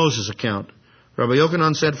said on Moses' account. Rabbi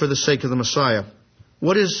Yochanan said for the sake of the Messiah.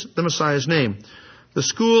 What is the Messiah's name? The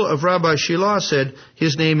school of Rabbi Shiloh said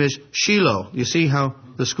his name is Shiloh. You see how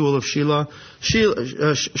the school of Shiloh?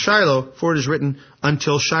 Shiloh, for it is written,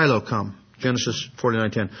 until Shiloh come. Genesis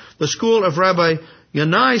 49:10. The school of Rabbi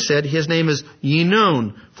Yanai said his name is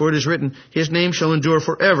Yinon, for it is written, his name shall endure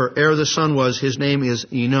forever. Ere the sun was, his name is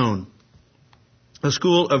Yinon. The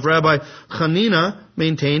school of Rabbi Chanina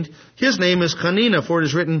maintained, his name is Chanina, for it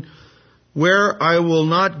is written, where I will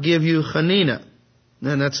not give you Chanina.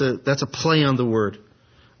 And that's a play on the word.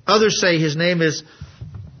 Others say his name is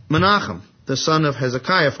Menachem, the son of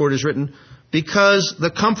Hezekiah, for it is written, because the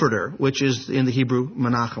Comforter, which is in the Hebrew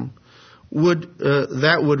Menachem,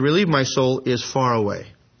 that would relieve my soul, is far away.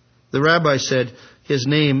 The rabbi said his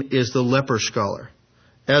name is the leper scholar.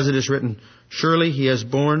 As it is written, surely he has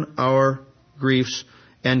borne our griefs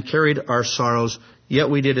and carried our sorrows, yet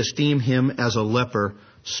we did esteem him as a leper,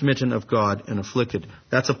 smitten of God and afflicted.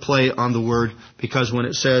 That's a play on the word, because when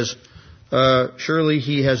it says, surely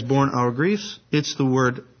he has borne our griefs, it's the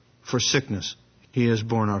word for sickness. He has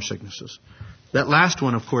borne our sicknesses. That last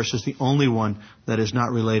one, of course, is the only one that is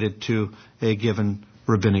not related to a given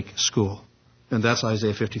rabbinic school. And that's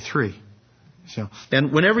Isaiah 53. So,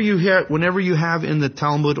 and whenever you have in the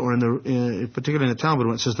Talmud, or particularly in the Talmud,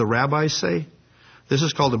 when it says the rabbis say, this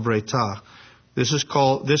is called a breitah. This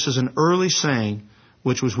is an early saying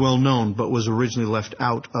which was well known but was originally left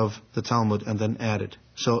out of the Talmud and then added.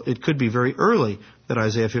 So it could be very early that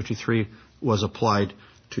Isaiah 53 was applied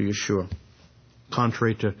to Yeshua,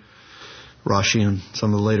 contrary to Rashi and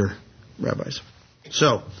some of the later rabbis.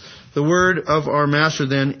 So, the word of our Master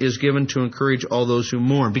then is given to encourage all those who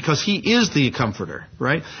mourn, because He is the Comforter,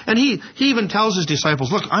 right? And He even tells His disciples,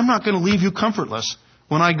 look, I'm not going to leave you comfortless.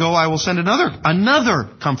 When I go, I will send another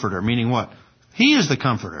Comforter, meaning what? He is the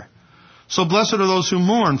Comforter. So blessed are those who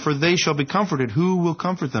mourn, for they shall be comforted. Who will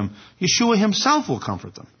comfort them? Yeshua Himself will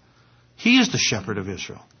comfort them. He is the shepherd of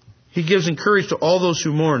Israel. He gives encouragement to all those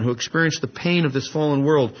who mourn, who experience the pain of this fallen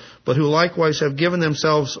world, but who likewise have given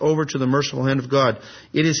themselves over to the merciful hand of God.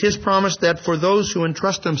 It is His promise that for those who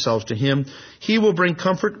entrust themselves to Him, He will bring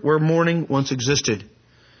comfort where mourning once existed.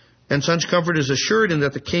 And such comfort is assured in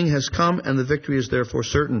that the King has come, and the victory is therefore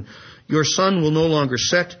certain. Your sun will no longer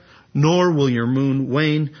set, nor will your moon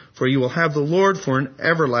wane, for you will have the Lord for an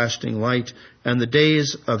everlasting light, and the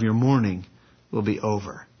days of your mourning will be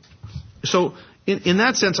over. So, in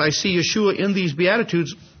that sense, I see Yeshua in these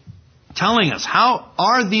Beatitudes telling us, how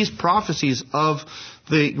are these prophecies of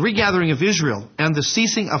the regathering of Israel and the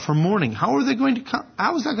ceasing of her mourning, how are they going to come?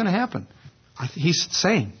 How is that going to happen? He's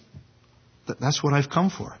saying that that's what I've come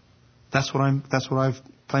for. That's what I've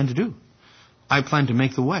planned to do. I plan to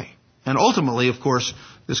make the way. And ultimately, of course,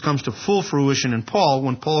 this comes to full fruition in Paul,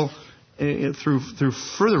 when Paul, through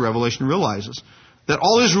further revelation, realizes that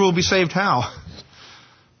all Israel will be saved how?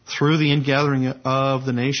 Through the ingathering of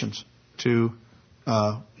the nations to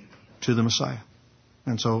the Messiah.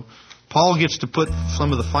 And so Paul gets to put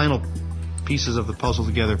some of the final pieces of the puzzle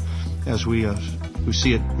together as we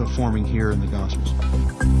see it forming here in the Gospels.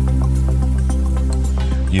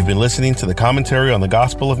 You've been listening to the Commentary on the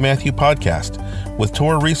Gospel of Matthew podcast with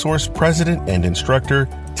Torah Resource President and Instructor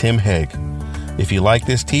Tim Hegg. If you like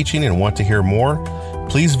this teaching and want to hear more,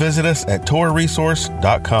 please visit us at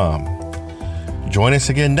TorahResource.com. Join us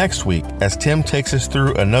again next week as Tim takes us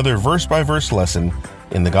through another verse-by-verse lesson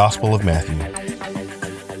in the Gospel of Matthew.